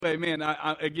Hey, man,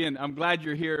 again, I'm glad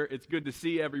you're here. It's good to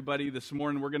see everybody this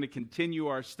morning. We're going to continue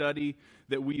our study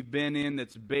that we've been in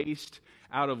that's based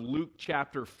out of Luke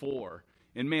chapter 4.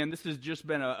 And man, this has just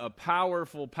been a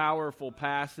powerful, powerful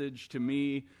passage to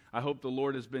me. I hope the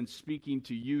Lord has been speaking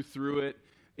to you through it.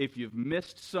 If you've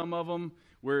missed some of them,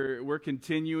 we're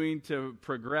continuing to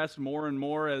progress more and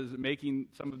more as making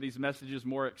some of these messages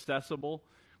more accessible.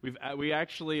 We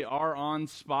actually are on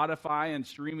Spotify and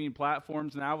streaming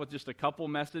platforms now with just a couple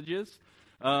messages,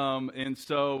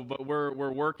 but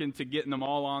we're working to getting them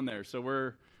all on there. So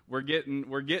we're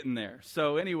getting there.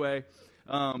 So anyway,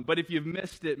 but if you've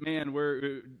missed it, man,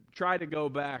 try to go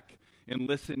back and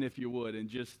listen if you would, and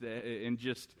just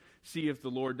see if the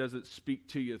Lord doesn't speak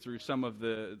to you through some of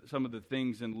the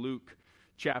things in Luke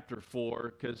chapter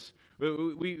 4, because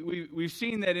we've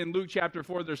seen that in Luke chapter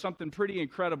 4 there's something pretty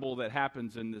incredible that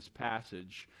happens in this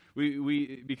passage.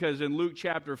 Because in Luke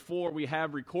chapter 4 we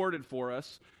have recorded for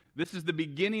us, this is the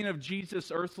beginning of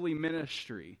Jesus' earthly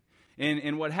ministry.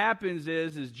 And what happens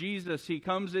is Jesus, he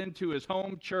comes into his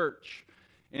home church,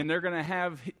 and they're going to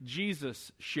have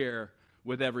Jesus share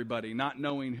with everybody, not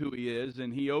knowing who he is,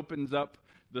 and he opens up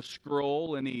the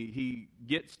scroll, and he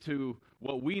gets to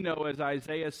what we know as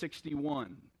Isaiah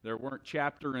 61. There weren't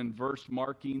chapter and verse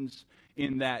markings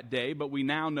in that day, but we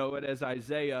now know it as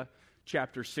Isaiah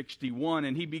chapter 61.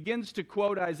 And he begins to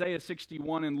quote Isaiah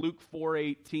 61 in Luke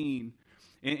 4:18.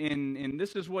 And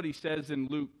this is what he says in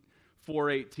Luke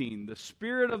 4:18. The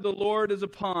Spirit of the Lord is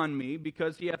upon me,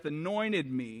 because he hath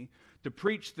anointed me to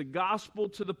preach the gospel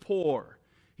to the poor.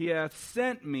 He hath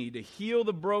sent me to heal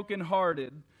the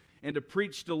brokenhearted, and to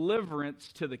preach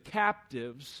deliverance to the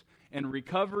captives, and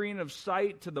recovering of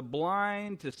sight to the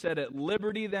blind, to set at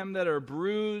liberty them that are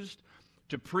bruised,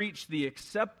 to preach the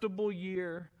acceptable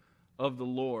year of the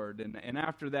Lord. And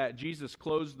after that, Jesus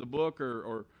closed the book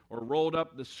or rolled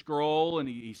up the scroll, and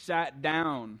he sat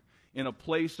down in a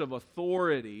place of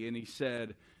authority, and he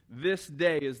said, "This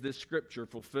day is this scripture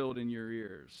fulfilled in your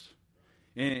ears."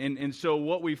 And so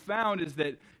what we found is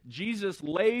that Jesus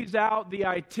lays out the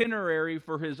itinerary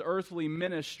for his earthly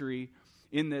ministry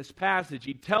in this passage.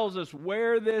 He tells us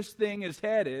where this thing is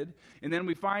headed, and then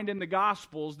we find in the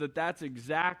Gospels that that's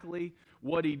exactly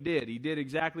what he did. He did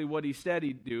exactly what he said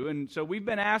he'd do. And so we've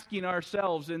been asking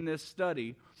ourselves in this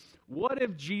study, what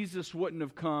if Jesus wouldn't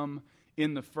have come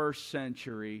in the first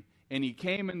century and he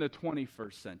came in the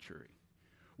 21st century?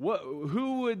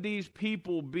 Who would these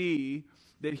people be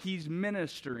that he's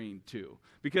ministering to?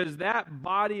 Because that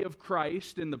body of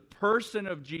Christ, in the person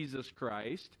of Jesus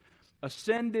Christ,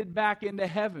 ascended back into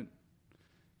heaven.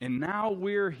 And now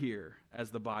we're here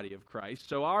as the body of Christ.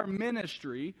 So our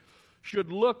ministry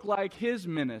should look like his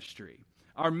ministry.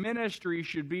 Our ministry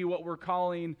should be what we're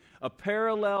calling a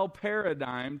parallel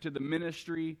paradigm to the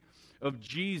ministry of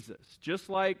Jesus. Just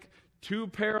like two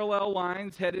parallel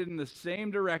lines headed in the same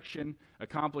direction,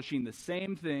 accomplishing the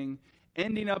same thing,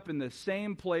 ending up in the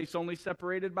same place, only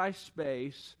separated by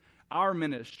space, our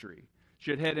ministry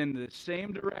should head in the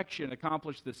same direction,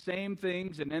 accomplish the same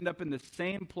things, and end up in the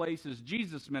same place as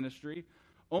Jesus' ministry,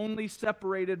 only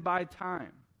separated by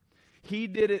time. He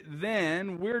did it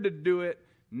then, we're to do it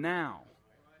now.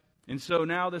 And so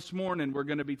now this morning we're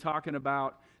going to be talking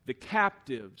about the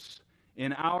captives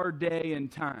in our day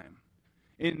and time.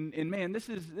 And man, this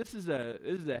is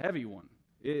a heavy one.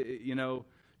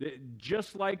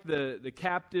 Just like the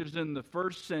captives in the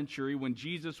first century when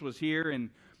Jesus was here and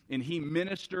he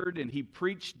ministered and he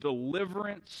preached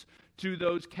deliverance to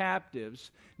those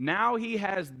captives, now he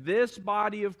has this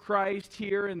body of Christ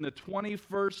here in the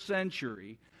 21st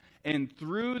century, and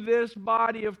through this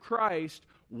body of Christ,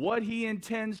 what he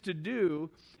intends to do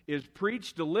is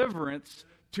preach deliverance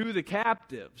to the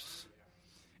captives.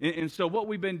 And so what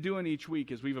we've been doing each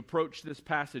week is we've approached this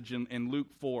passage in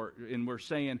Luke 4, and we're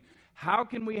saying, how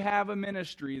can we have a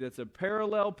ministry that's a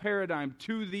parallel paradigm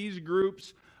to these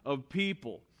groups of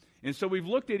people? And so we've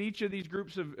looked at each of these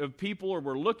groups of people, or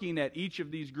we're looking at each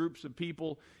of these groups of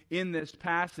people in this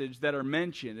passage that are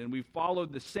mentioned. And we've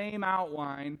followed the same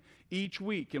outline each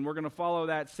week, and we're going to follow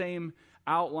that same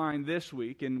outline this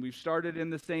week. And we've started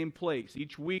in the same place.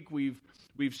 Each week we've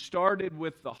started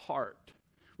with the heart.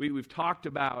 We've talked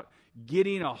about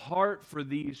getting a heart for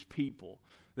these people.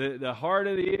 The heart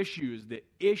of the issue is the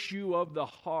issue of the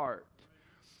heart.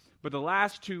 But the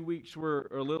last 2 weeks were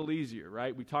a little easier,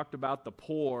 right? We talked about the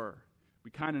poor. We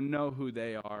kind of know who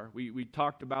they are. We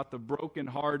talked about the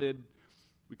brokenhearted.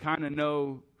 We kind of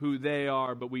know who they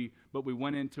are, but we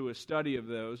went into a study of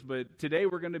those. But today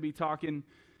we're going to be talking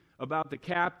about the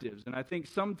captives. And I think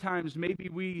sometimes maybe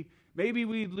we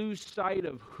lose sight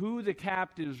of who the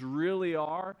captives really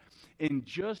are and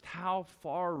just how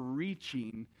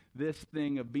far-reaching this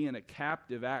thing of being a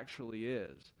captive actually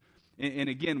is. And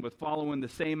again, with following the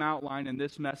same outline in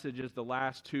this message as the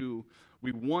last two,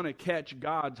 we want to catch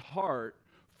God's heart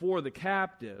for the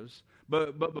captives.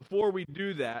 But before we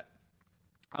do that,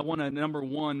 I want to, number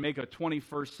one, make a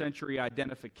 21st century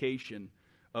identification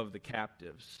of the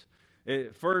captives.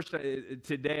 First,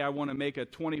 today I want to make a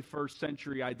 21st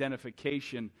century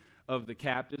identification of the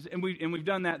captives. And we've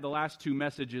done that the last two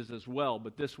messages as well,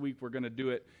 but this week we're going to do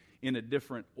it in a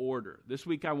different order. This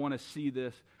week I want us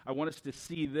to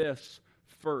see this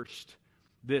first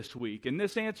this week. And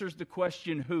this answers the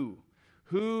question, who?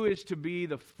 Who is to be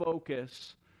the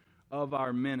focus of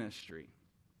our ministry?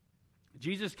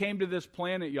 Jesus came to this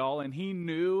planet, y'all, and he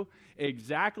knew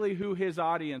exactly who his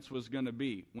audience was going to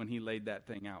be when he laid that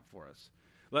thing out for us.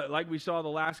 Like we saw the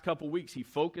last couple weeks, he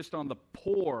focused on the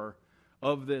poor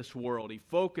of this world. He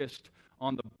focused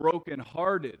on the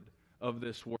brokenhearted of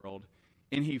this world.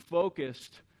 And he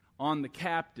focused on the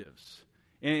captives.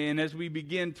 And as we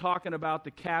begin talking about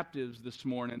the captives this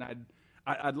morning,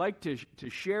 I'd like to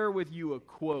share with you a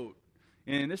quote.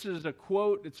 And this is a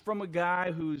quote, it's from a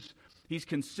guy he's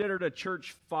considered a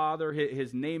church father.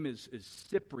 His name is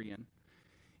Cyprian.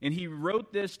 And he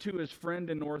wrote this to his friend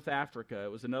in North Africa.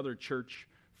 It was another church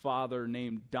father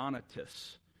named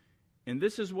Donatus. And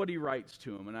this is what he writes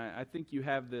to him. And I think you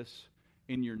have this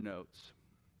in your notes.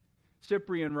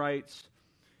 Cyprian writes,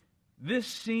 "This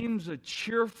seems a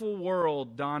cheerful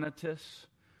world, Donatus,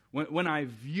 when I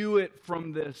view it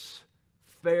from this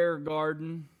fair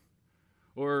garden,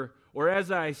 or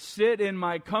as I sit in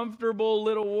my comfortable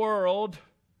little world.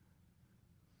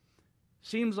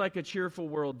 Seems like a cheerful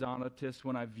world, Donatus,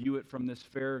 when I view it from this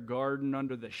fair garden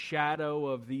under the shadow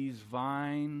of these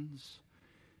vines.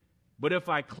 But if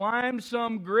I climbed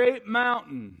some great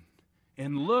mountain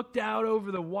and looked out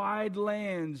over the wide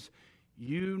lands,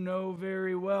 you know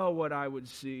very well what I would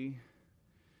see.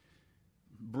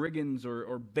 Brigands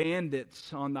or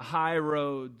bandits on the high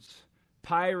roads,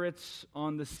 pirates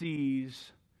on the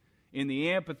seas, in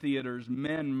the amphitheaters,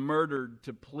 men murdered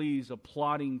to please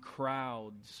applauding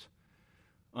crowds.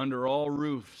 Under all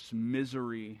roofs,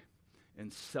 misery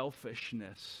and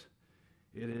selfishness.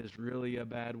 It is really a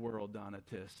bad world,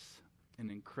 Donatus. An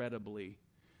incredibly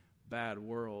bad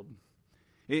world."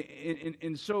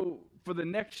 And so, for the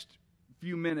next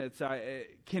few minutes,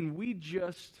 can we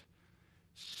just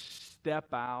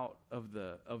step out of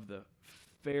the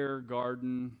fair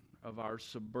garden of our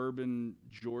suburban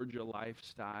Georgia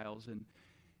lifestyles,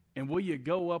 and will you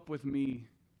go up with me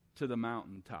to the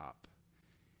mountaintop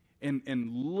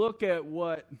and look at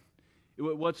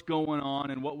what's going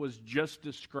on and what was just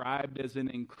described as an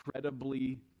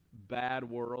incredibly bad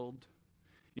world?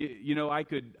 You know, I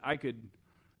could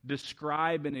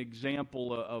describe an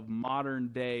example of modern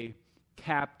day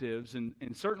captives, and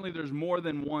certainly there's more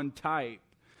than one type.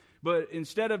 But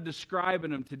instead of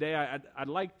describing them today, I'd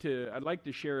like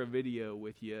to share a video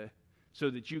with you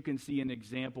so that you can see an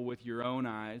example with your own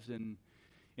eyes. And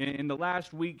in the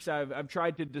last weeks, I've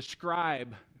tried to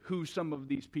describe who some of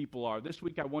these people are. This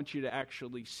week, I want you to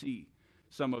actually see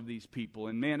some of these people.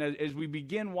 And man, as we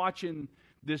begin watching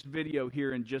this video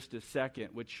here in just a second,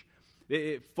 which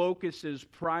it focuses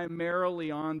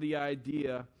primarily on the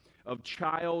idea of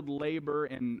child labor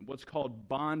and what's called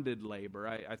bonded labor.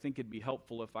 I think it'd be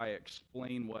helpful if I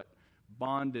explain what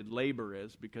bonded labor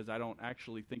is, because I don't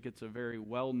actually think it's a very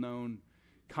well-known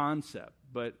concept.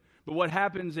 But what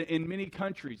happens in many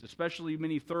countries, especially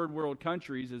many third world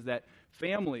countries, is that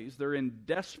families, they're in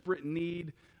desperate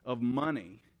need of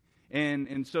money.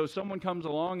 And so someone comes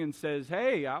along and says,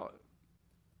 "Hey,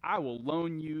 I will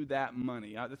loan you that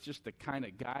money. That's just the kind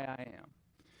of guy I am.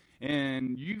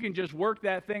 And you can just work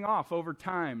that thing off over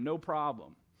time, no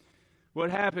problem." What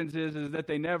happens is that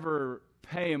they never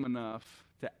pay them enough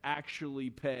to actually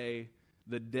pay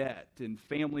the debt. And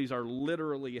families are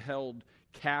literally held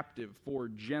captive for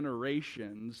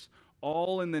generations,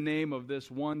 all in the name of this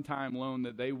one-time loan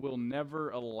that they will never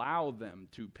allow them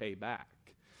to pay back.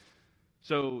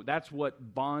 So that's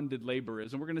what bonded labor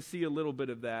is. And we're going to see a little bit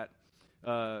of that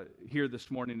here this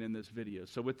morning in this video.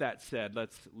 So with that said,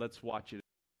 let's watch it.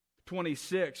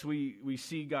 26, we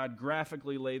see God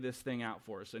graphically lay this thing out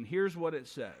for us. And here's what it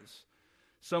says.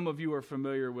 Some of you are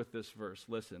familiar with this verse.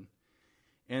 Listen.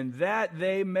 "And that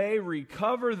they may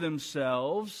recover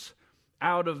themselves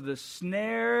out of the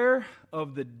snare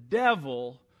of the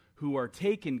devil, who are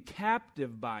taken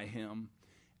captive by him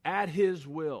at his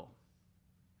will."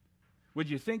 Would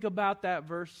you think about that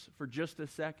verse for just a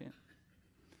second?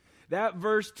 that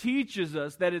verse teaches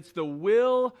us that it's the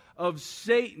will of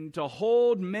Satan to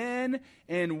hold men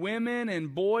and women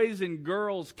and boys and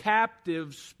girls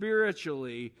captive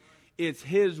spiritually. It's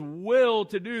his will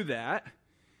to do that.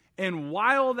 And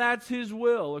while that's his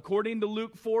will, according to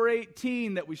Luke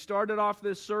 4:18 that we started off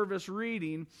this service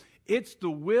reading, it's the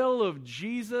will of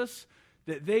Jesus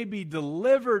that they be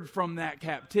delivered from that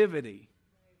captivity,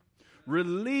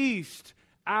 released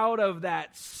out of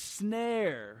that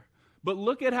snare. But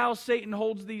look at how Satan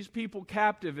holds these people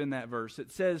captive in that verse.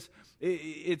 It says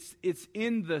it's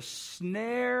in the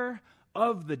snare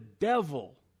of the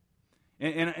devil.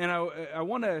 And I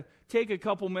want to take a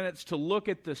couple minutes to look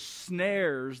at the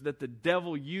snares that the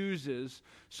devil uses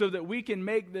so that we can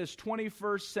make this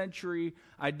 21st century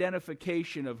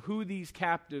identification of who these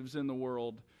captives in the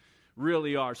world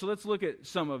really are. So let's look at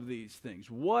some of these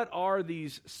things. What are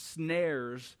these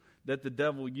snares that the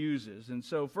devil uses? And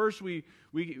so first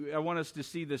I want us to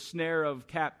see the snare of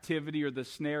captivity or the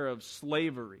snare of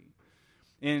slavery.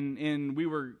 And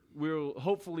we'll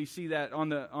hopefully see that on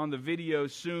the video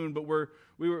soon. But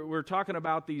we're talking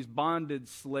about these bonded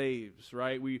slaves,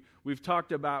 right? We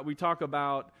talk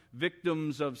about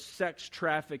victims of sex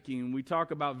trafficking. We talk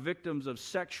about victims of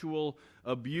sexual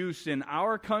abuse in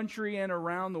our country and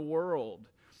around the world.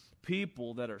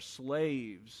 People that are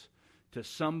slaves to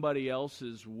somebody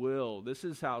else's will. This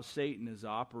is how Satan is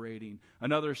operating.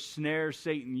 Another snare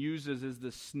Satan uses is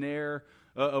the snare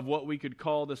of what we could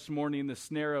call this morning the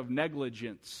snare of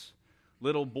negligence.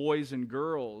 Little boys and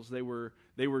girls, they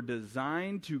were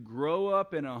designed to grow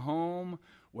up in a home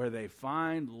where they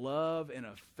find love and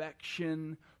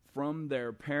affection from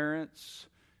their parents,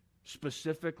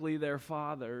 specifically their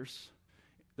fathers.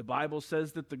 The Bible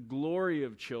says that the glory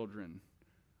of children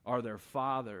are their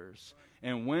fathers.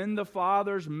 And when the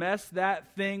fathers mess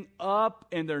that thing up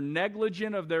and they're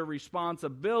negligent of their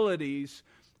responsibilities,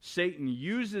 Satan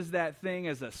uses that thing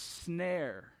as a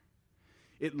snare.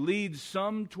 It leads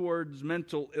some towards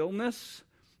mental illness.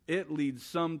 It leads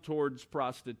some towards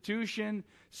prostitution,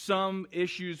 some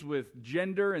issues with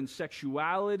gender and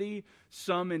sexuality,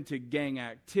 some into gang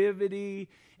activity,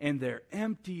 and they're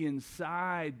empty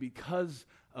inside because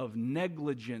of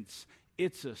negligence.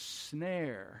 It's a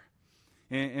snare.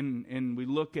 And we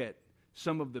look at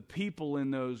some of the people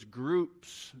in those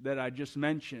groups that I just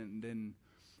mentioned,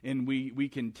 and we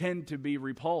can tend to be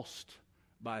repulsed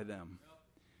by them.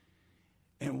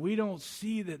 And we don't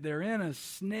see that they're in a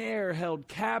snare held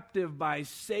captive by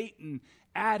Satan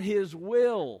at his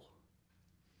will.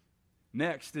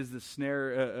 Next is the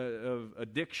snare of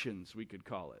addictions, we could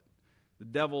call it. The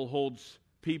devil holds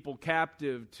people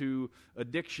captive to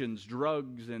addictions,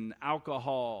 drugs and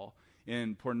alcohol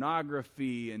and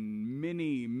pornography and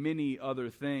many, many other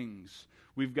things.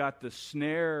 We've got the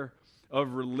snare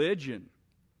of religion.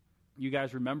 You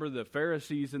guys remember the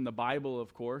Pharisees in the Bible,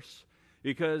 of course,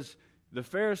 because the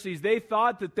Pharisees, they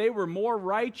thought that they were more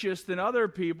righteous than other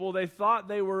people. They thought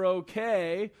they were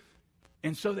okay,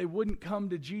 and so they wouldn't come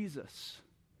to Jesus.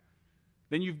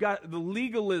 Then you've got the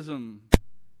legalism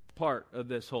part of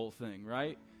this whole thing,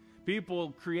 right?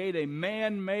 People create a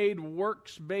man-made,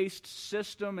 works-based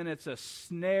system, and it's a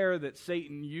snare that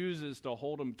Satan uses to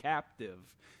hold them captive.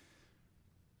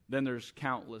 Then there's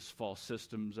countless false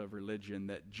systems of religion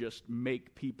that just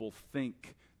make people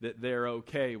think that they're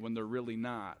okay when they're really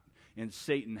not. And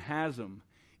Satan has them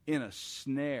in a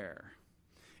snare.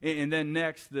 And then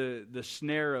next, the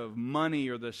snare of money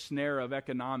or the snare of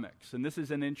economics. And this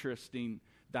is an interesting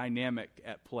dynamic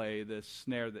at play, this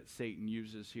snare that Satan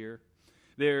uses here.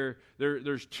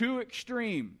 There's two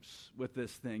extremes with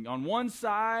this thing. On one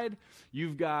side,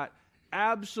 you've got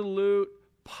absolute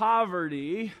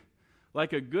poverty,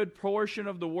 like a good portion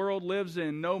of the world lives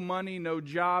in. No money, no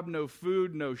job, no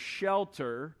food, no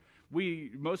shelter.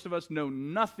 Most of us know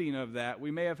nothing of that.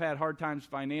 We may have had hard times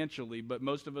financially, but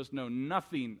most of us know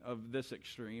nothing of this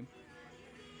extreme.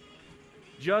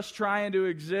 Just trying to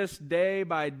exist day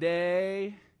by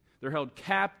day. They're held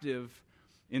captive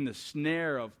in the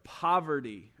snare of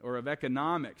poverty or of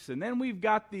economics. And then we've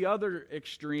got the other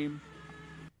extreme,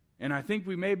 and I think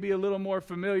we may be a little more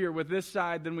familiar with this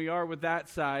side than we are with that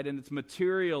side, and it's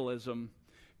materialism.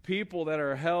 People that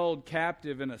are held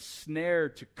captive in a snare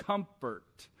to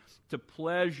comfort, to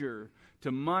pleasure,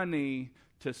 to money,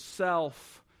 to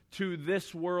self, to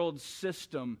this world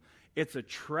system. It's a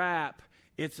trap.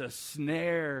 It's a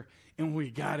snare. And we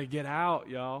got to get out,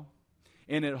 y'all.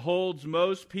 And it holds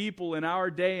most people in our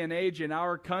day and age, in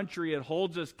our country, it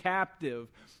holds us captive.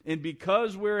 And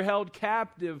because we're held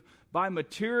captive by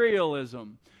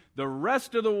materialism, the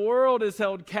rest of the world is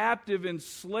held captive in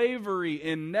slavery,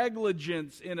 in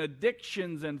negligence, in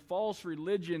addictions, and false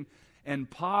religion. and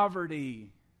poverty.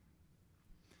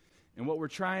 And what we're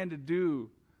trying to do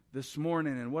this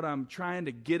morning, and what I'm trying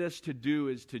to get us to do,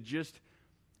 is to just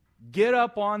get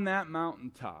up on that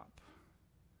mountaintop.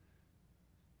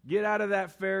 Get out of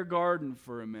that fair garden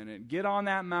for a minute. Get on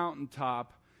that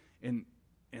mountaintop and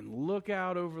look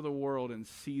out over the world and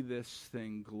see this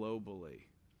thing globally.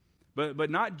 But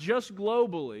not just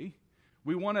globally.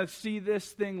 We want to see this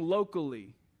thing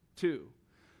locally too.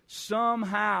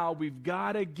 Somehow we've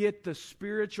got to get the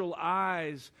spiritual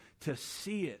eyes to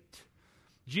see it.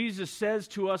 Jesus says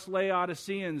to us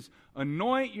Laodiceans,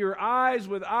 anoint your eyes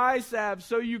with eye salve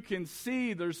so you can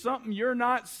see. There's something you're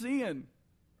not seeing.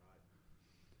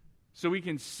 So we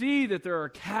can see that there are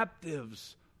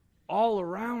captives all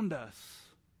around us.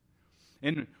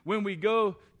 And when we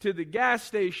go to the gas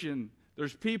station,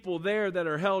 there's people there that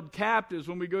are held captives.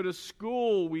 When we go to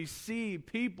school, we see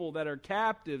people that are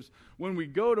captives. When we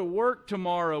go to work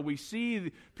tomorrow, we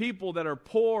see people that are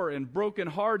poor and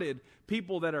brokenhearted,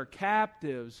 people that are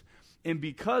captives. And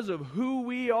because of who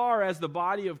we are as the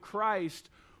body of Christ,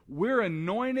 we're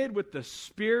anointed with the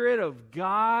Spirit of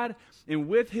God, and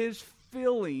with His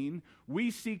filling,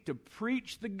 we seek to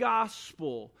preach the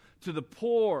gospel to the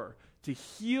poor, to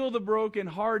heal the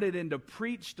brokenhearted, and to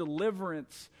preach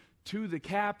deliverance to the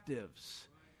captives.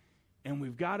 And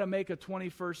we've got to make a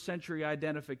 21st century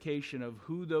identification of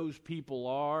who those people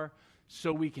are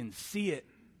so we can see it,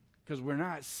 because we're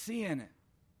not seeing it.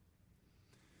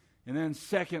 And then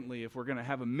secondly, if we're going to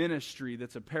have a ministry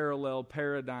that's a parallel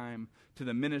paradigm to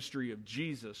the ministry of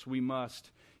Jesus, we must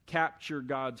capture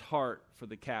God's heart for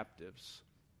the captives.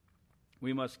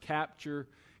 We must capture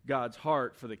God's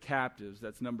heart for the captives.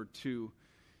 That's number 2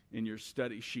 in your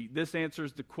study sheet. This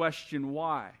answers the question,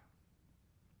 why?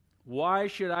 Why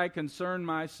should I concern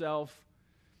myself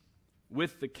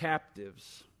with the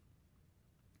captives?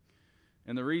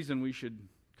 And the reason we should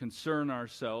concern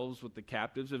ourselves with the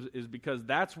captives is because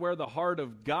that's where the heart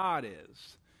of God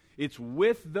is. It's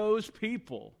with those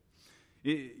people.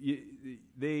 You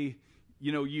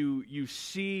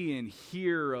see and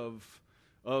hear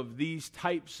of these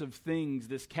types of things,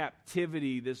 this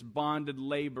captivity, this bonded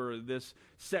labor, this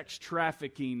sex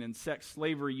trafficking and sex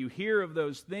slavery. You hear of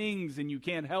those things and you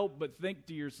can't help but think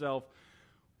to yourself,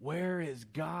 where is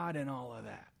God in all of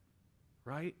that?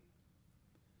 Right?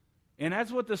 And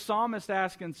that's what the psalmist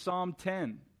asks in Psalm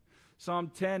 10.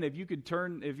 Psalm 10, if you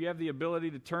have the ability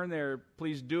to turn there,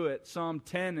 please do it. Psalm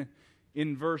 10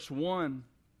 in verse 1.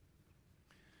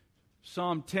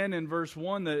 Psalm 10 in verse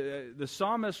 1, the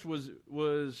psalmist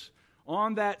was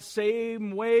on that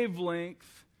same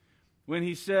wavelength when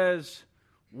he says,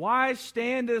 why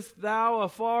standest thou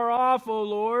afar off, O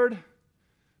Lord?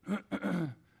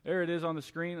 There it is on the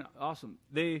screen. Awesome.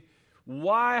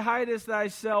 Why hidest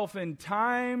thyself in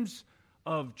times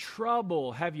of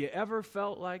trouble? Have you ever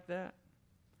felt like that?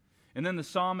 And then the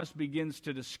psalmist begins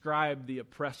to describe the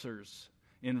oppressors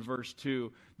in verse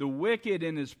 2. The wicked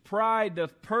in his pride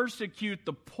doth persecute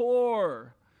the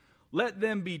poor. Let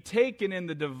them be taken in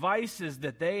the devices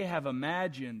that they have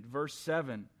imagined. Verse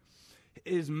 7.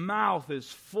 His mouth is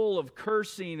full of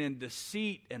cursing and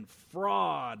deceit and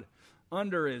fraud.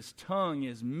 Under his tongue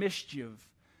is mischief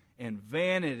and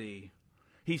vanity.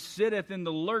 He sitteth in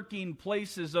the lurking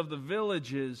places of the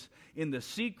villages. In the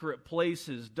secret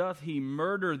places doth he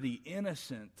murder the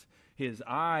innocent. His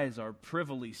eyes are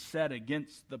privily set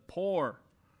against the poor.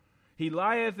 He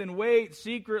lieth in wait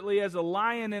secretly as a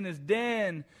lion in his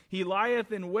den. He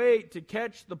lieth in wait to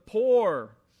catch the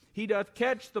poor. He doth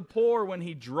catch the poor when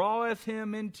he draweth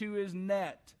him into his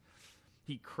net.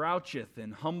 He croucheth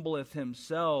and humbleth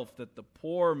himself, that the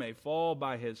poor may fall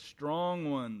by his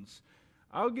strong ones.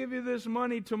 I'll give you this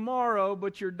money tomorrow,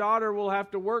 but your daughter will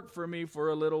have to work for me for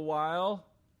a little while.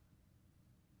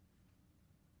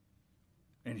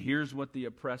 And here's what the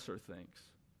oppressor thinks.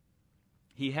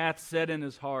 He hath said in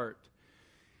his heart,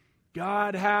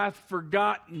 God hath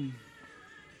forgotten.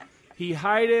 He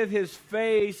hideth his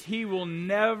face, he will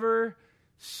never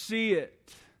see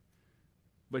it.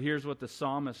 But here's what the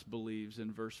psalmist believes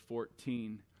in verse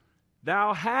 14.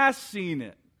 Thou hast seen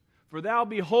it, for thou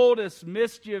beholdest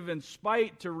mischief and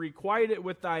spite to requite it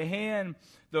with thy hand.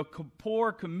 The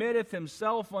poor committeth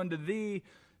himself unto thee.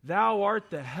 Thou art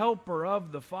the helper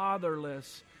of the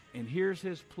fatherless. And here's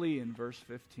his plea in verse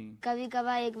 15. Break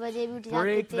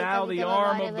thou the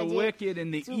arm of the wicked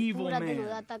and the evil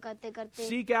man.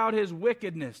 Seek out his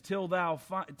wickedness till thou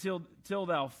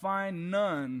find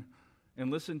none. And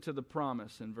listen to the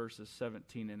promise in verses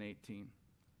 17 and 18.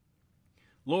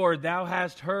 Lord, thou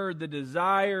hast heard the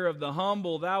desire of the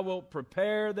humble. Thou wilt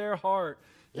prepare their heart.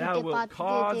 Thou wilt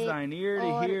cause thine ear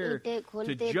to hear,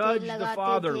 to judge the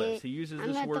fatherless. He uses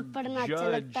this word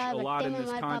judge a lot in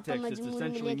this context. It's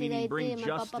essentially meaning bring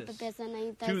justice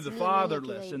to the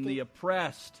fatherless and the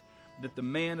oppressed, that the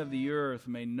man of the earth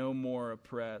may no more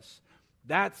oppress.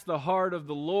 That's the heart of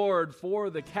the Lord for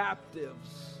the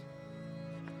captives.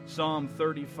 Psalm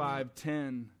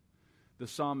 35:10, the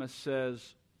psalmist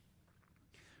says,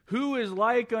 Who is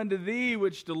like unto thee,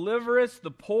 which deliverest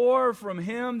the poor from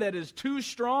him that is too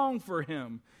strong for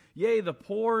him? Yea, the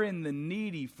poor and the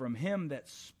needy from him that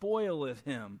spoileth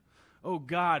him. O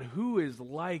God, who is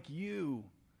like you?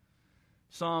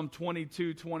 Psalm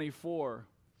 22:24.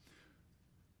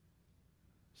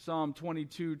 Psalm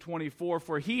 22:24.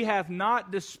 For he hath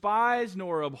not despised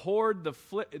nor abhorred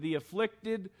the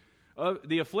affliction of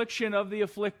the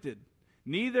afflicted.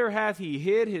 Neither hath he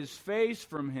hid his face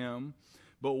from him.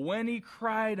 But when he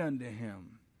cried unto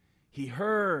him, he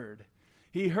heard.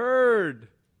 He heard.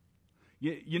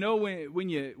 You know, when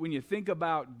you think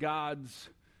about God's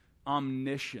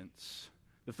omniscience,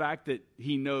 the fact that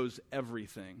he knows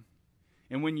everything,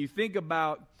 and when you think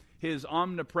about his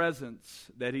omnipresence,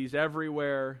 that he's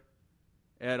everywhere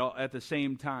at the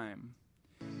same time,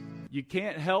 you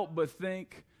can't help but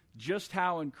think just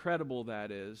how incredible that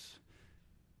is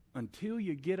until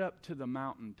you get up to the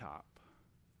mountaintop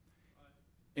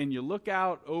and you look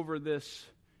out over this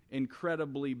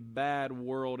incredibly bad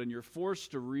world, and you're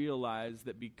forced to realize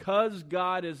that because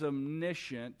God is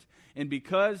omniscient and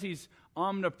because he's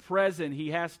omnipresent,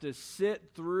 he has to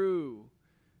sit through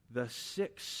the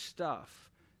sick stuff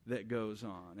that goes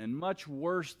on. And much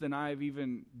worse than I've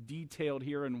even detailed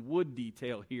here and would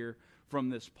detail here from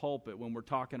this pulpit when we're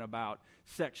talking about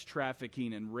sex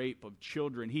trafficking and rape of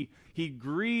children. He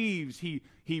grieves, he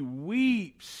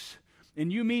weeps. And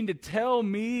you mean to tell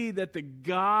me that the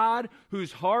God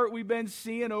whose heart we've been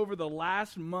seeing over the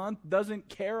last month doesn't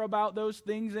care about those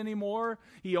things anymore?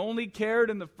 He only cared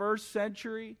in the first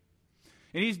century.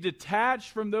 And he's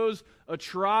detached from those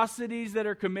atrocities that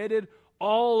are committed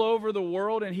all over the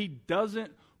world, and he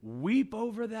doesn't weep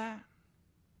over that?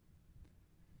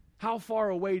 How far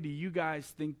away do you guys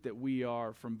think that we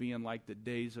are from being like the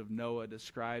days of Noah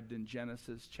described in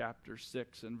Genesis chapter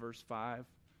 6 and verse 5?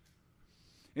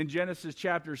 In Genesis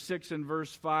chapter 6 and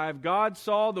verse 5, God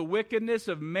saw the wickedness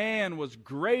of man was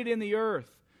great in the earth,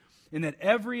 and that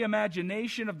every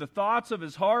imagination of the thoughts of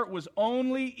his heart was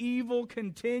only evil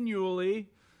continually.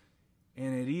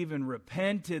 And it even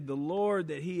repented the Lord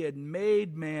that he had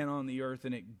made man on the earth,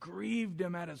 and it grieved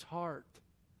him at his heart.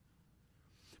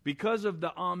 Because of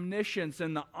the omniscience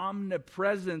and the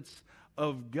omnipresence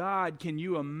of God, can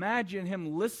you imagine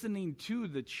him listening to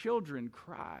the children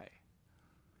cry?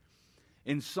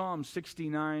 In Psalm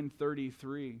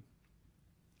 69:33,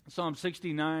 Psalm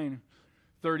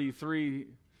 69:33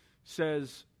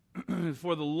 says,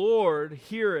 For the Lord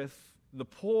heareth the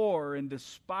poor and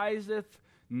despiseth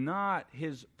not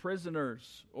his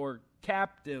prisoners or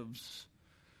captives.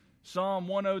 Psalm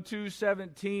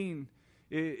 102:17,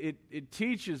 it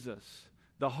teaches us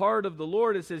the heart of the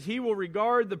Lord. It says, He will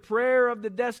regard the prayer of the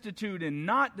destitute and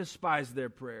not despise their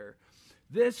prayer.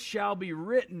 This shall be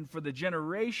written for the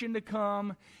generation to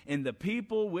come, and the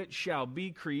people which shall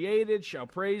be created shall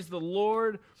praise the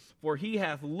Lord, for he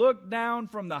hath looked down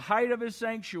from the height of his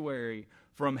sanctuary.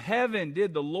 From heaven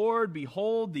did the Lord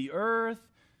behold the earth,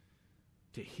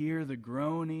 to hear the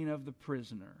groaning of the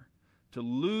prisoner, to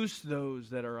loose those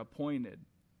that are appointed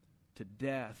to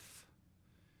death.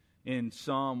 In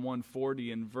Psalm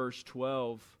 140 and verse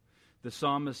 12, the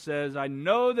psalmist says, I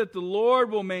know that the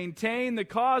Lord will maintain the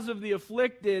cause of the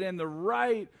afflicted and the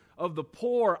right of the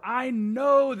poor. I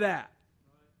know that.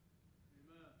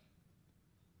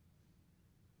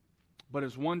 But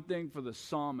it's one thing for the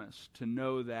psalmist to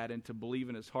know that and to believe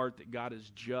in his heart that God is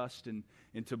just, and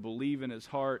to believe in his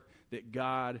heart that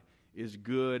God is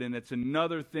good. And it's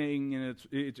another thing, and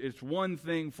it's one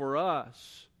thing for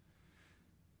us,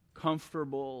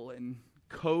 comfortable and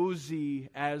cozy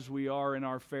as we are in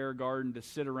our fair garden, to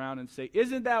sit around and say,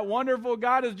 isn't that wonderful?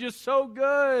 God is just so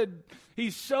good.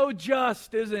 He's so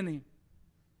just, isn't he?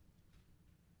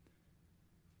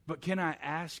 But can I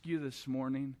ask you this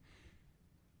morning,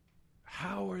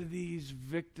 how are these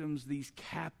victims, these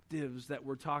captives that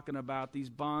we're talking about, these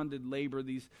bonded labor,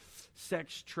 these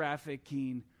sex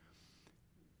trafficking,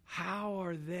 how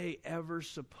are they ever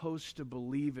supposed to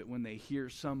believe it when they hear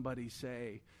somebody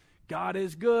say, God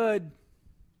is good?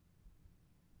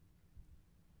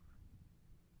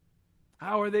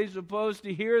 How are they supposed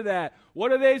to hear that?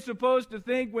 What are they supposed to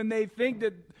think when they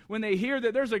hear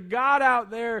that there's a God out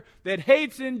there that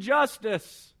hates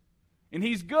injustice and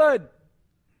he's good?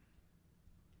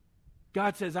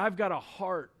 God says, I've got a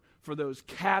heart for those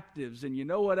captives. And you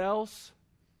know what else?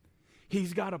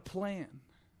 He's got a plan.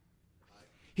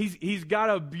 He's got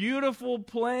a beautiful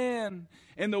plan.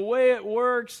 And the way it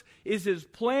works is his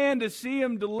plan to see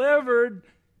him delivered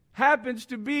happens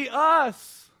to be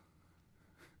us.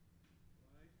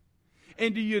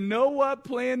 And do you know what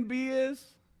plan B is?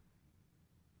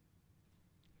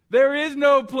 There is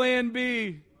no plan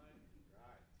B.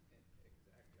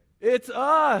 It's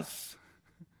us.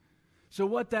 So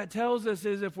what that tells us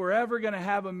is if we're ever going to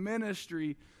have a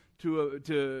ministry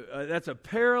that's a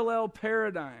parallel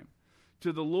paradigm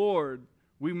to the Lord,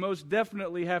 we most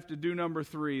definitely have to do number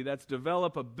 3. That's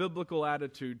develop a biblical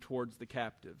attitude towards the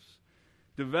captives.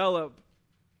 Develop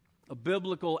a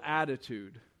biblical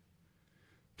attitude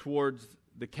towards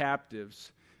the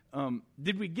captives.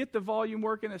 Did we get the volume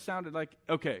working? It sounded like,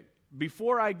 okay,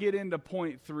 before I get into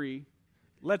point 3,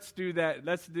 let's do that.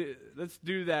 Let's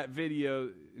do that video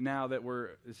now that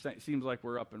it seems like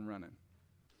we're up and running.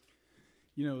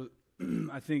 You know,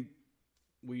 I think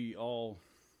we all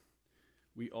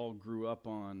grew up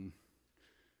on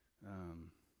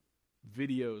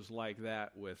videos like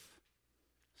that with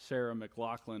Sarah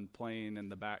McLachlan playing in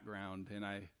the background, and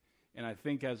I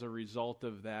think as a result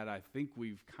of that, I think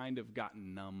we've kind of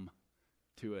gotten numb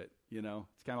to it. You know,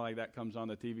 it's kind of like that comes on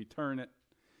the TV, turn it.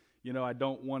 You know, I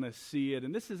don't want to see it.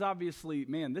 And this is obviously,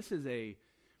 man, this is a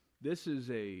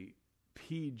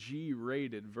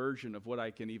PG-rated version of what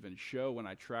I can even show when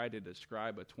I try to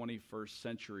describe a 21st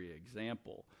century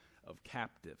example of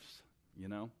captives, you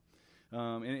know.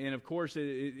 And of course,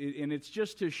 it's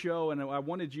just to show, and I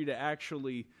wanted you to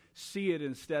actually see it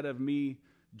instead of me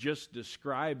just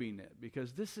describing it,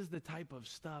 because this is the type of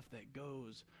stuff that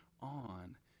goes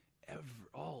on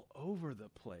all over the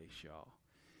place, y'all.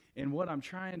 And what I'm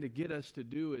trying to get us to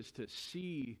do is to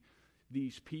see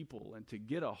these people and to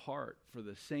get a heart for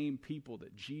the same people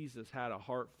that Jesus had a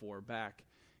heart for back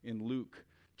in Luke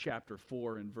chapter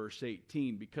 4 and verse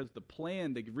 18. Because the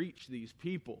plan to reach these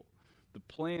people, the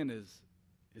plan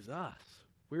is us.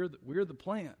 We're the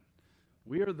plan.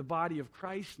 We are the body of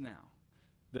Christ now.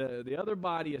 The other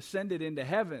body ascended into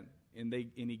heaven, and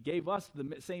he gave us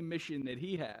the same mission that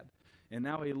he had. And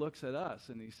now he looks at us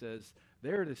and he says,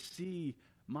 they're to see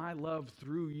my love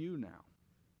through you now.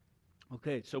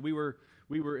 Okay, so we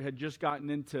had just gotten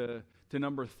into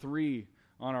number 3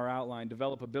 on our outline.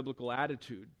 Develop a biblical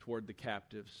attitude toward the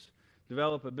captives.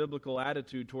 Develop a biblical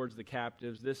attitude towards the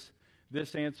captives.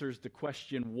 This answers the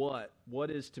question, what?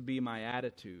 What is to be my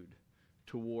attitude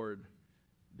toward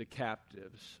the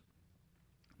captives?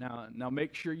 Now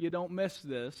make sure you don't miss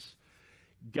this.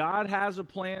 God has a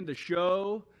plan to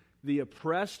show the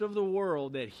oppressed of the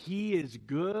world that he is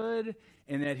good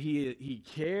and that he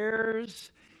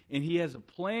cares, and he has a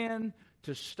plan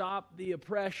to stop the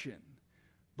oppression.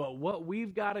 But what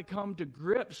we've got to come to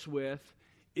grips with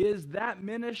is that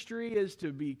ministry is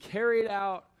to be carried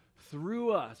out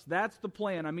through us. That's the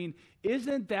plan. I mean,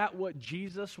 isn't that what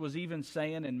Jesus was even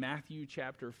saying in Matthew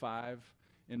chapter 5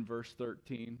 in verse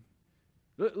 13?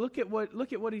 Look at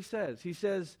what he says. He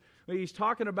says, he's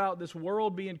talking about this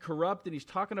world being corrupt, and he's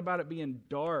talking about it being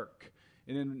dark.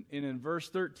 And in verse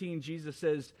 13, Jesus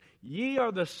says, ye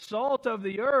are the salt of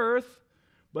the earth,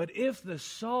 but if the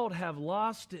salt have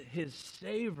lost his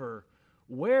savor,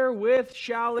 wherewith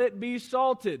shall it be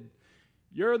salted?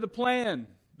 You're the plan.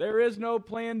 There is no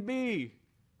plan B.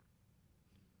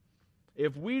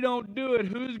 If we don't do it,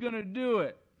 who's going to do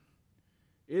it?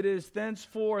 It is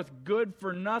thenceforth good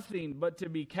for nothing but to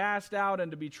be cast out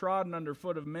and to be trodden under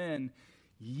foot of men.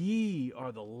 Ye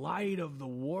are the light of the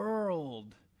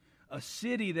world. A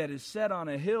city that is set on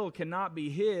a hill cannot be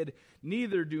hid,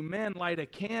 neither do men light a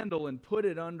candle and put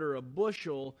it under a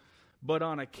bushel, but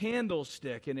on a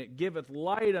candlestick, and it giveth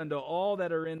light unto all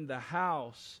that are in the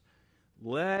house.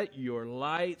 Let your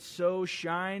light so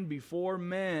shine before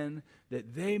men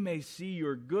that they may see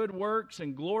your good works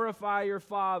and glorify your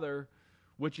Father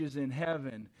which is in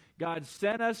heaven. God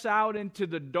sent us out into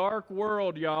the dark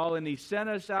world, y'all, and he sent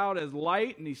us out as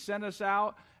light, and he sent us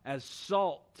out as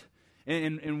salt.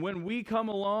 And when we come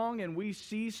along and we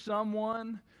see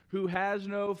someone who has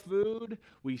no food,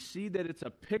 we see that it's a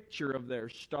picture of their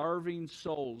starving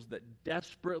souls that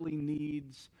desperately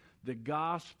needs the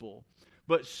gospel.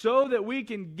 But so that we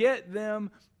can get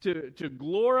them to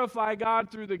glorify God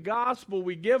through the gospel,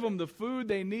 we give them the food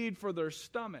they need for their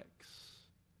stomachs.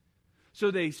 So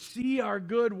they see our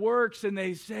good works and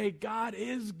they say, God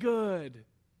is good.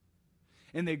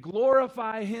 And they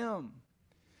glorify him.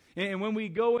 And when we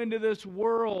go into this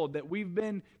world that we've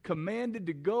been commanded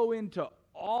to go into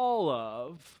all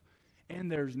of, And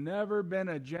there's never been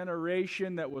a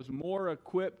generation that was more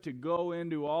equipped to go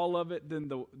into all of it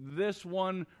than this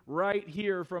one right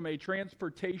here from a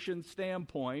transportation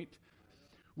standpoint.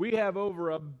 We have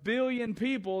over 1 billion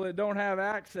people that don't have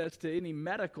access to any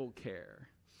medical care.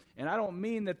 And I don't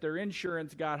mean that their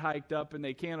insurance got hiked up and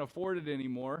they can't afford it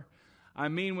anymore. I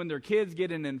mean when their kids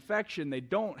get an infection, they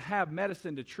don't have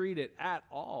medicine to treat it at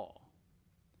all.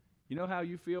 You know how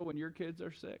you feel when your kids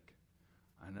are sick?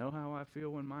 I know how I feel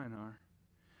when mine are.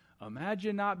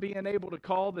 Imagine not being able to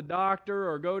call the doctor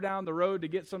or go down the road to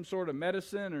get some sort of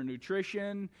medicine or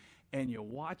nutrition, and you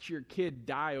watch your kid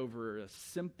die over a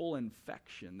simple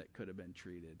infection that could have been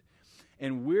treated.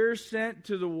 And we're sent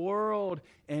to the world,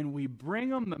 and we bring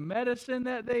them the medicine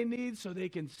that they need so they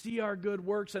can see our good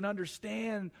works and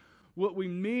understand what we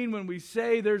mean when we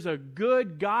say there's a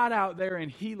good God out there and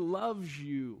He loves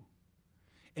you.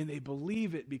 And they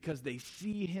believe it because they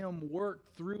see Him work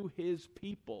through His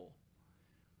people.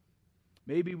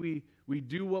 Maybe we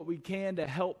do what we can to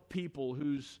help people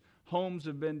whose homes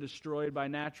have been destroyed by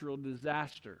natural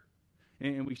disaster.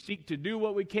 And we seek to do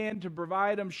what we can to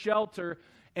provide them shelter.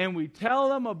 And we tell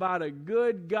them about a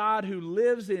good God who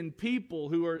lives in people,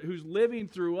 who's living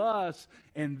through us.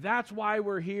 And that's why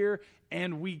we're here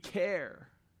and we care.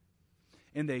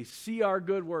 And they see our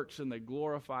good works and they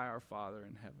glorify our Father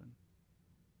in heaven.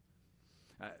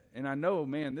 And I know,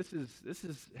 man, this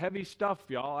is heavy stuff,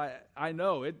 y'all. I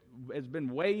know it has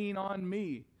been weighing on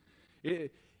me.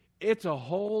 It's a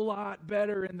whole lot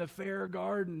better in the fair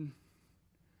garden.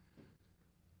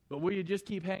 But will you just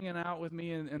keep hanging out with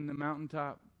me in the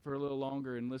mountaintop for a little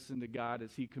longer and listen to God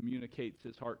as He communicates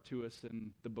His heart to us in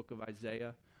the book of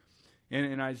Isaiah? And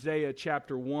in Isaiah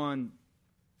chapter 1,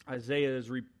 Isaiah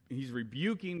he's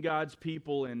rebuking God's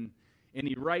people and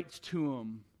he writes to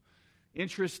them.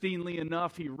 Interestingly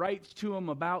enough, he writes to them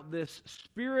about this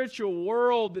spiritual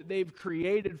world that they've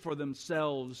created for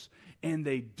themselves, and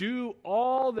they do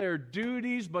all their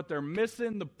duties, but they're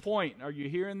missing the point. Are you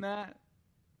hearing that?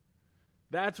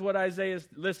 That's what Isaiah's,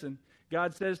 listen,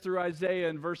 God says through Isaiah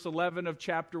in verse 11 of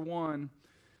chapter 1,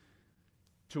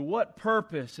 "To what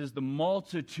purpose is the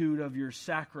multitude of your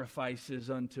sacrifices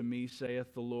unto me,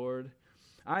 saith the Lord?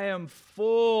 I am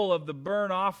full of the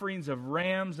burnt offerings of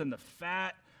rams and the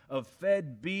fat of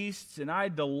fed beasts, and I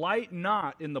delight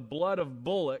not in the blood of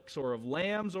bullocks or of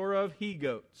lambs or of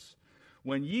he-goats.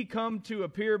 When ye come to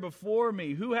appear before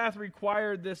me, who hath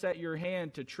required this at your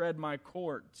hand to tread my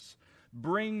courts?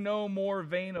 Bring no more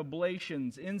vain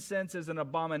oblations. Incense is an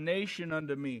abomination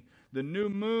unto me. The new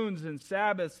moons and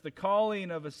Sabbaths, the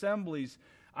calling of assemblies,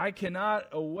 I cannot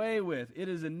away with. It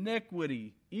is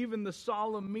iniquity, even the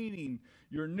solemn meeting.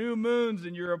 Your new moons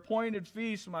and your appointed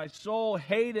feasts my soul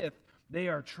hateth. They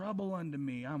are trouble unto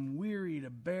me. I'm weary to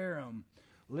bear them."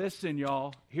 Listen,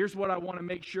 y'all. Here's what I want to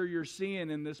make sure you're seeing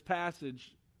in this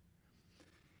passage.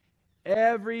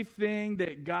 Everything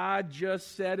that God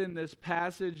just said in this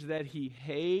passage that He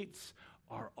hates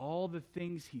are all the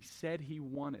things He said He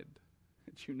wanted.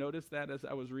 Did you notice that as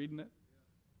I was reading it?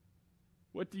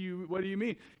 What do you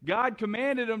mean? God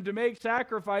commanded them to make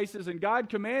sacrifices, and God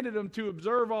commanded them to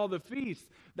observe all the feasts.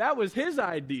 That was His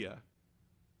idea.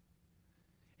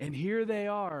 And here they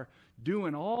are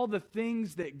doing all the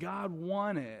things that God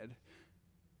wanted,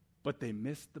 but they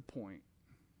missed the point.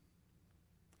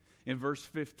 In verse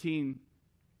 15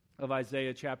 of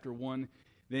Isaiah chapter 1,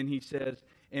 then he says,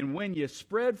 "And when you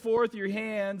spread forth your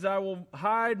hands, I will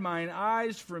hide mine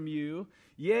eyes from you.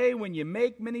 Yea, when you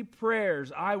make many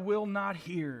prayers, I will not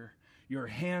hear. Your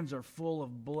hands are full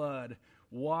of blood.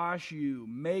 Wash you,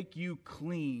 make you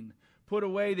clean. Put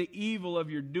away the evil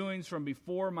of your doings from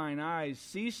before mine eyes.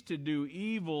 Cease to do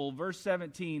evil." Verse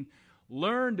 17,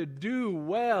 "Learn to do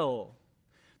well."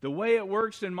 The way it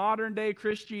works in modern day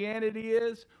Christianity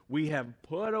is we have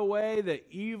put away the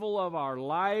evil of our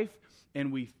life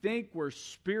and we think we're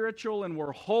spiritual and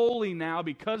we're holy now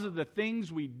because of the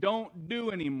things we don't do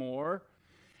anymore.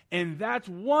 And that's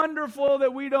wonderful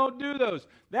that we don't do those.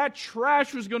 That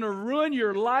trash was going to ruin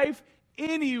your life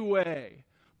anyway.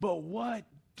 But what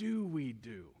do we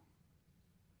do?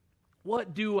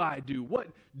 What do I do? What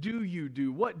do you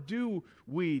do? What do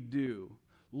we do?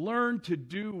 Learn to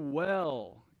do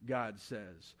well, God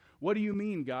says. What do you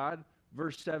mean, God?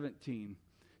 Verse 17.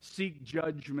 Seek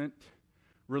judgment,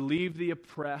 relieve the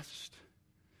oppressed,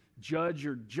 judge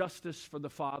your justice for the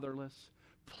fatherless,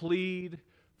 plead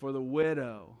for the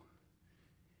widow.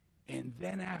 And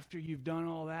then after you've done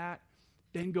all that,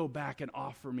 then go back and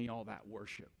offer me all that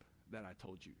worship that I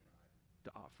told you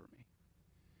to offer me.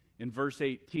 In verse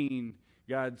 18,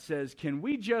 God says, can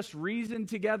we just reason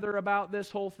together about this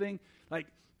whole thing? Like,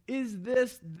 Is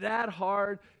this that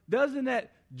hard? Doesn't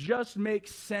that just make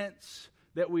sense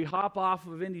that we hop off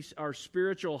of our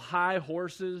spiritual high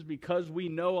horses because we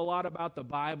know a lot about the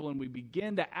Bible, and we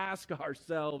begin to ask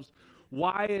ourselves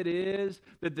why it is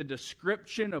that the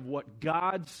description of what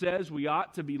God says we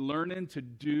ought to be learning to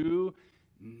do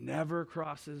never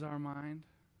crosses our mind?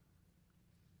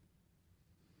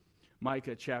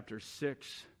 Micah chapter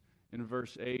 6 and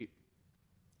verse 8.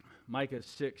 Micah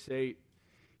 6:8.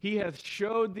 He hath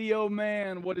showed thee, O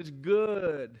man, what is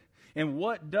good, and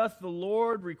what doth the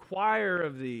Lord require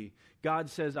of thee?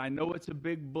 God says, I know it's a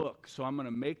big book, so I'm going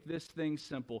to make this thing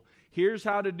simple. Here's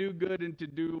how to do good and to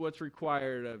do what's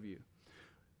required of you.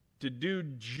 To do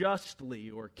justly,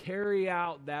 or carry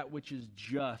out that which is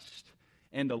just,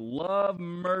 and to love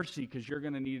mercy, because you're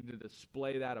going to need to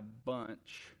display that a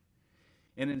bunch.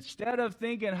 And instead of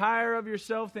thinking higher of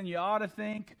yourself than you ought to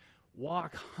think,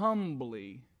 walk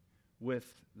humbly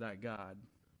with thy God.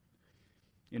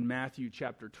 In Matthew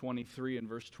chapter 23 and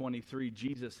verse 23,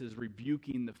 Jesus is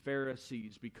rebuking the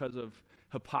Pharisees because of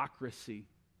hypocrisy.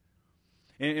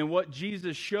 And what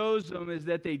Jesus shows them is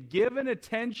that they'd given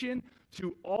attention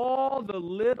to all the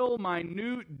little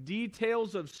minute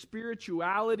details of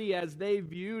spirituality as they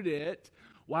viewed it,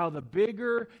 while the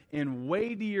bigger and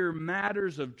weightier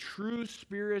matters of true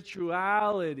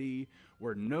spirituality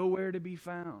were nowhere to be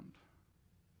found.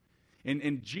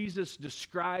 And Jesus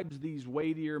describes these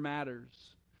weightier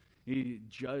matters.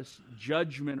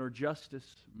 Judgment or justice,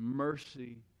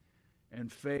 mercy,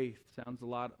 and faith. Sounds a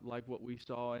lot like what we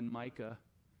saw in Micah.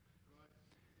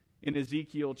 In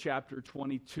Ezekiel chapter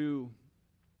 22,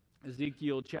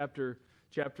 Ezekiel chapter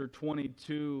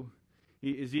 22,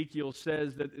 Ezekiel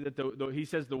says that he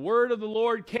says, the word of the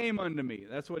Lord came unto me.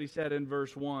 That's what he said in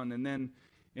verse 1. And then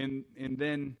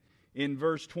in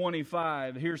verse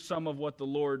 25, here's some of what the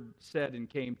Lord said and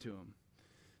came to him.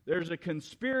 There's a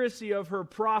conspiracy of her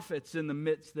prophets in the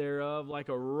midst thereof, like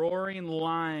a roaring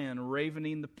lion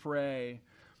ravening the prey.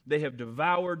 They have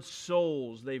devoured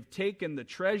souls. They've taken the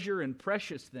treasure and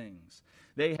precious things.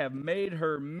 They have made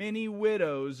her many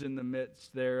widows in the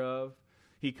midst thereof.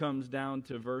 He comes down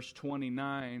to verse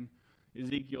 29,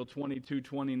 Ezekiel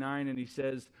 22:29, and he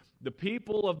says, the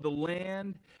people of the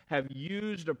land have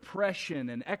used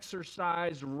oppression and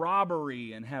exercised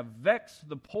robbery and have vexed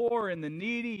the poor and the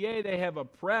needy. Yea, they have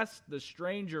oppressed the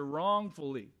stranger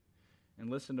wrongfully.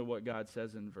 And listen to what God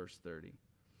says in verse 30.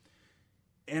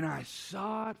 And I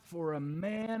sought for a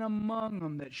man among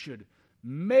them that should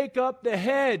make up the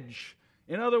hedge.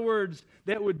 In other words,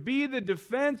 that would be the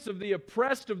defense of the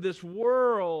oppressed of this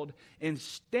world and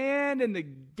stand in the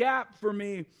gap for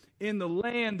me in the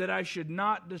land, that I should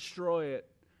not destroy it.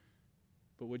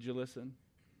 But would you listen?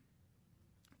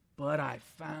 But I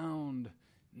found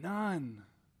none.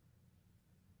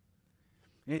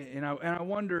 And I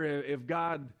wonder if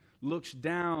God looks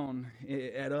down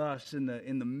at us in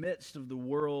the midst of the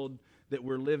world that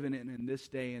we're living in this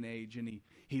day and age, and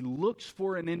he looks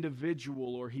for an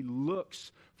individual, or he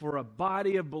looks for a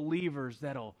body of believers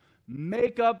that'll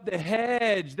make up the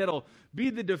hedge, that'll be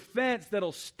the defense,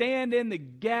 that'll stand in the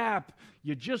gap.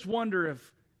 You just wonder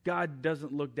if God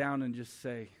doesn't look down and just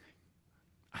say,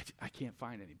 I can't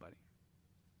find anybody.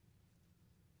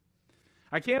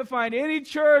 I can't find any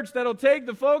church that'll take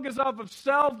the focus off of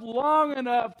self long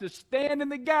enough to stand in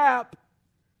the gap.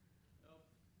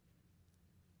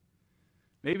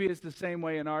 Maybe it's the same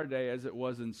way in our day as it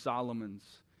was in Solomon's.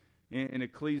 In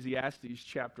Ecclesiastes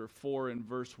chapter 4 and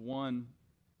verse 1,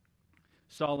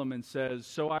 Solomon says,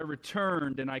 so I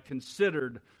returned and I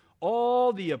considered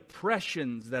all the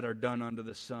oppressions that are done under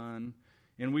the sun.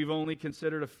 And we've only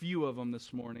considered a few of them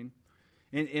this morning.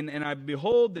 And I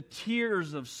behold the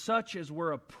tears of such as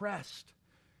were oppressed,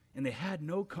 and they had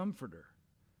no comforter.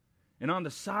 And on the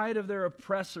side of their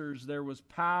oppressors there was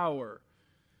power,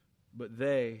 but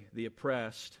they, the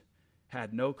oppressed,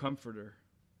 had no comforter.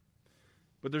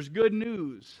 But there's good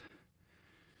news.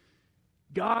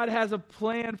 God has a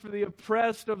plan for the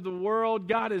oppressed of the world.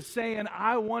 God is saying,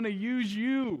 I want to use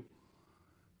you.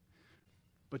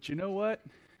 But you know what?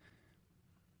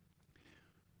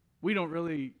 We don't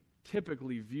really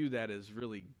typically view that as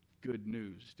really good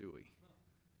news, do we?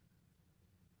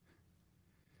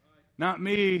 Not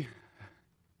me.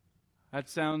 That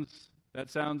sounds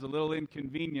a little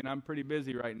inconvenient. I'm pretty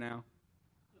busy right now.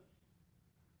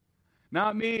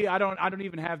 Not me. I don't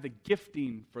even have the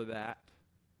gifting for that.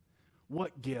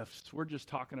 What gifts? We're just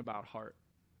talking about heart.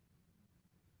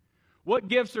 What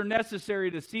gifts are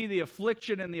necessary to see the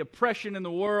affliction and the oppression in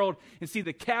the world and see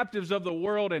the captives of the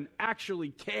world and actually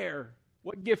care?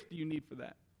 What gift do you need for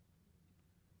that?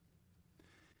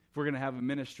 If we're going to have a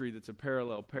ministry that's a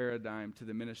parallel paradigm to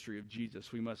the ministry of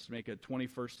Jesus, we must make a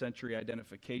 21st century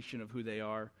identification of who they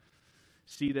are,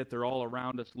 see that they're all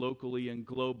around us locally and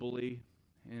globally,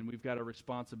 and we've got a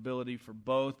responsibility for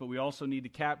both, but we also need to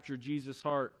capture Jesus'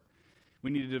 heart.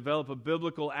 We need to develop a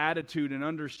biblical attitude and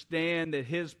understand that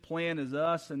his plan is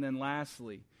us, and then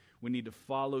lastly, we need to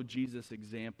follow Jesus'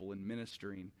 example in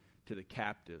ministering to the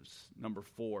captives. Number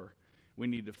 4, we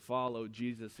need to follow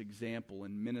Jesus' example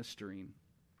in ministering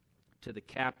to the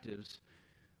captives.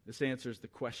 This answers the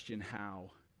question, how?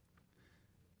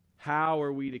 How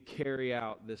are we to carry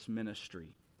out this ministry?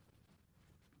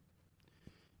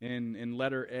 In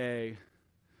letter A,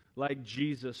 like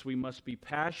Jesus, we must be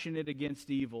passionate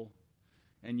against evil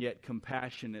and yet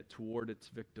compassionate toward its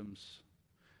victims.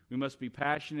 We must be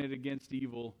passionate against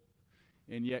evil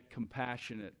and yet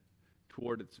compassionate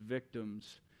toward its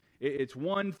victims. It's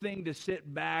one thing to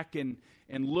sit back and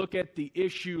look at the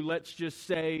issue, let's just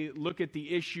say, look at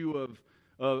the issue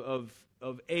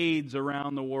of AIDS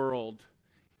around the world.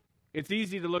 It's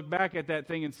easy to look back at that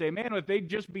thing and say, man, if they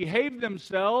just behaved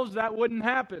themselves, that wouldn't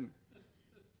happen.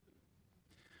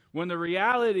 When the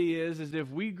reality is if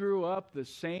we grew up the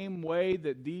same way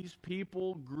that these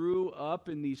people grew up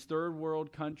in these third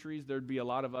world countries, there'd be a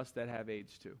lot of us that have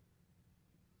AIDS too.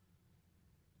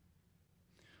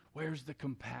 Where's the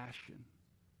compassion?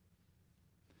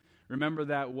 Remember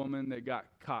that woman that got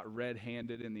caught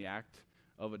red-handed in the act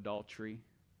of adultery?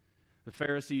 The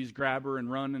Pharisees grab her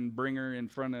and run and bring her in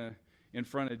front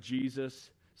of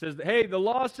Jesus. Says, hey, the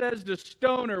law says to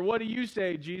stone her. What do you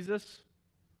say, Jesus?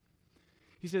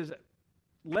 He says,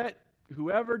 let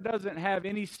whoever doesn't have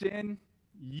any sin,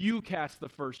 you cast the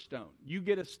first stone. You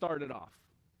get it started off.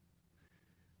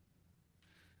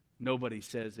 Nobody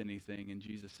says anything, and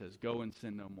Jesus says, go and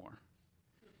sin no more.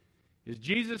 Is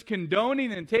Jesus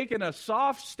condoning and taking a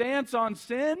soft stance on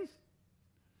sin?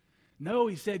 No,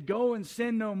 he said, go and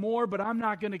sin no more, but I'm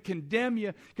not going to condemn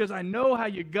you because I know how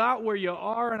you got where you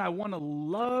are, and I want to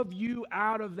love you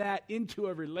out of that into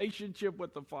a relationship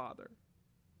with the Father.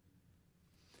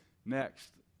 Next,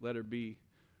 letter B.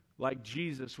 Like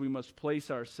Jesus, we must place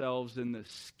ourselves in the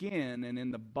skin and in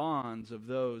the bonds of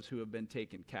those who have been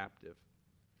taken captive.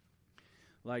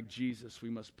 Like Jesus, we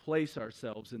must place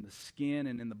ourselves in the skin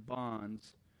and in the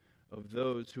bonds of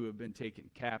those who have been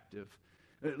taken captive.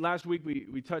 Last week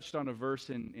we touched on a verse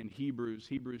in Hebrews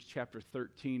chapter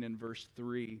 13 and verse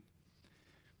 3.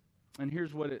 And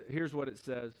here's what it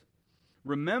says.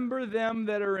 Remember them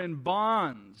that are in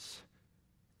bonds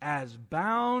as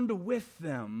bound with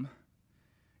them,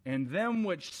 and them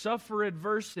which suffer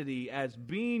adversity as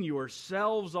being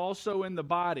yourselves also in the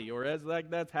body, or as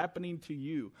like that's happening to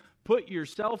you. Put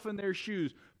yourself in their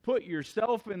shoes. Put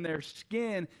yourself in their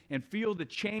skin and feel the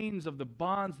chains of the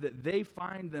bonds that they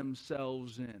find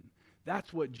themselves in.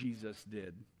 That's what Jesus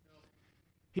did.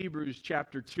 Hebrews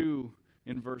chapter 2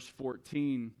 in verse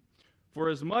 14. For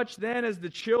as much then as the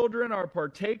children are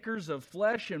partakers of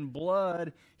flesh and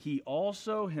blood, he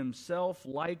also himself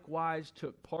likewise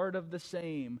took part of the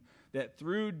same, that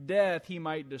through death he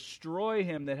might destroy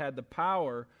him that had the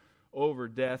power over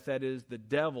death, that is, the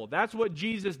devil. That's what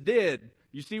Jesus did.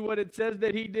 You see what it says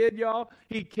that he did, y'all?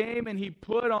 He came and he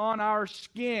put on our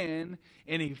skin,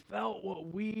 and he felt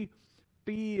what we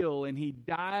feel, and he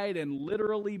died and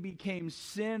literally became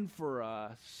sin for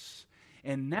us.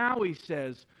 And now he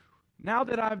says, now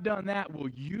that I've done that, will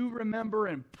you remember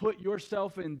and put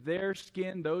yourself in their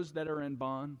skin, those that are in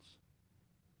bonds?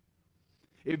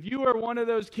 If you are one of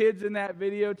those kids in that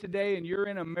video today and you're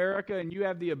in America and you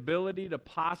have the ability to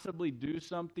possibly do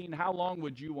something, how long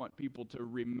would you want people to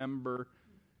remember?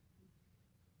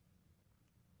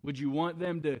 Would you want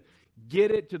them to get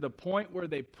it to the point where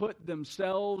they put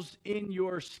themselves in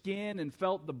your skin and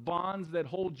felt the bonds that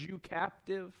hold you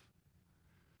captive?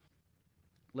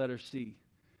 Letter C.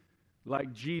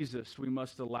 Like Jesus, we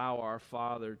must allow our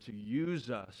Father to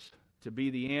use us to be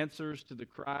the answers to the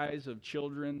cries of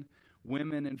children,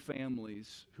 women, and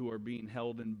families who are being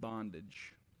held in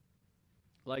bondage.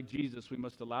 Like Jesus, we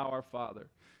must allow our Father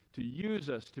to use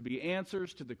us to be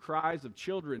answers to the cries of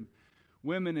children,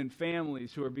 women, and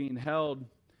families who are being held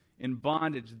in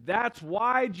bondage. That's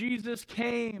why Jesus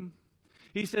came.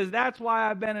 He says, that's why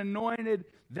I've been anointed.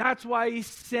 That's why he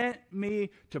sent me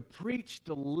to preach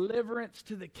deliverance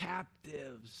to the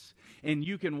captives. And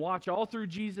you can watch all through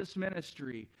Jesus'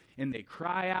 ministry, and they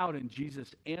cry out, and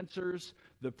Jesus answers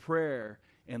the prayer.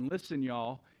 And listen,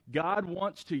 y'all, God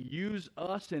wants to use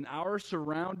us in our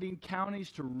surrounding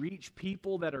counties to reach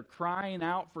people that are crying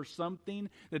out for something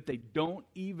that they don't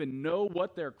even know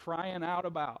what they're crying out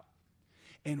about.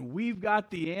 And we've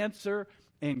got the answer,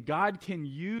 and God can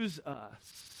use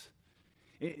us.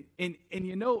 And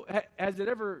you know, has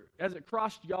it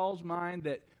crossed y'all's mind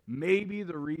that maybe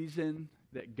the reason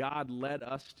that God led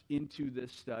us into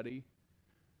this study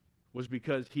was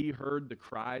because he heard the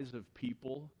cries of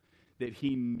people that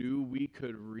he knew we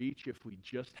could reach if we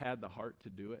just had the heart to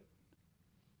do it?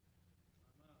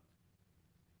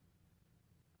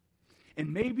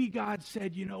 And maybe God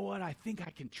said, you know what, I think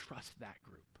I can trust that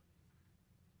group.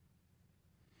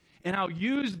 And I'll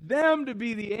use them to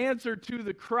be the answer to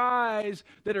the cries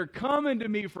that are coming to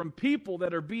me from people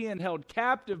that are being held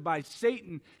captive by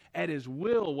Satan at his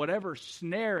will, whatever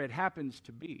snare it happens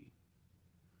to be.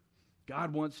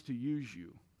 God wants to use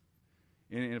you.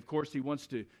 And of course, he wants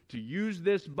to use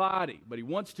this body, but he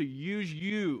wants to use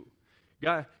you.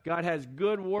 God has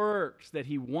good works that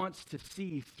he wants to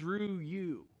see through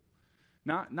you.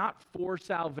 Not for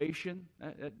salvation.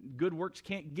 Good works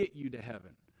can't get you to heaven.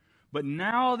 But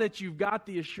now that you've got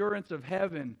the assurance of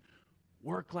heaven,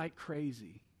 work like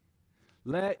crazy.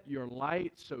 Let your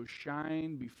light so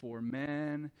shine before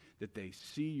men that they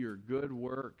see your good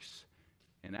works,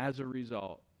 and as a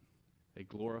result, they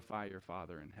glorify your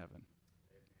Father in heaven.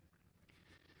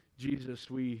 Jesus,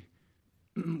 we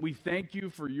thank you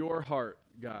for your heart,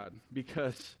 God,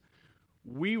 because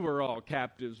we were all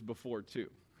captives before too.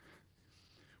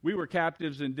 We were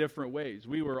captives in different ways.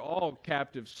 We were all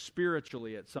captives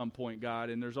spiritually at some point,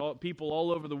 God, and there's people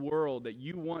all over the world that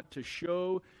you want to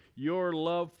show your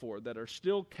love for that are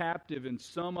still captive in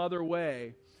some other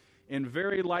way, and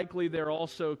very likely they're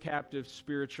also captive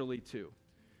spiritually too.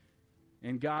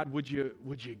 And God, would you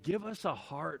give us a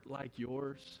heart like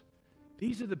yours?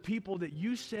 These are the people that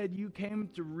you said you came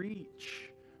to reach,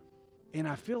 and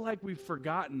I feel like we've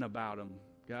forgotten about them,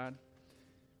 God.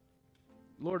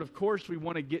 Lord, of course we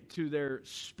want to get to their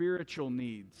spiritual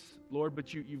needs, Lord,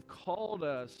 but you've called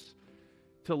us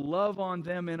to love on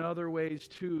them in other ways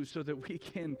too, so that we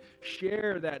can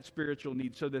share that spiritual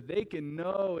need, so that they can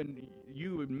know and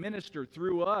you would minister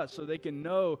through us, so they can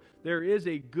know there is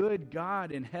a good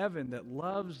God in heaven that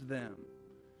loves them.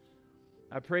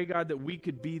 I pray, God, that we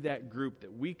could be that group,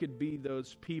 that we could be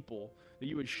those people, that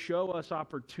you would show us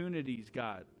opportunities,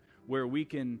 God, where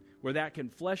that can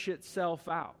flesh itself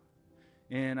out.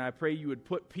 And I pray you would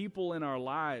put people in our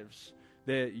lives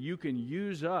that you can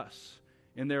use us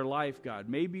in their life, God.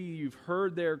 Maybe you've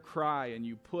heard their cry and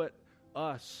you put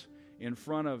us in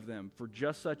front of them for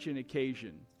just such an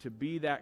occasion, to be that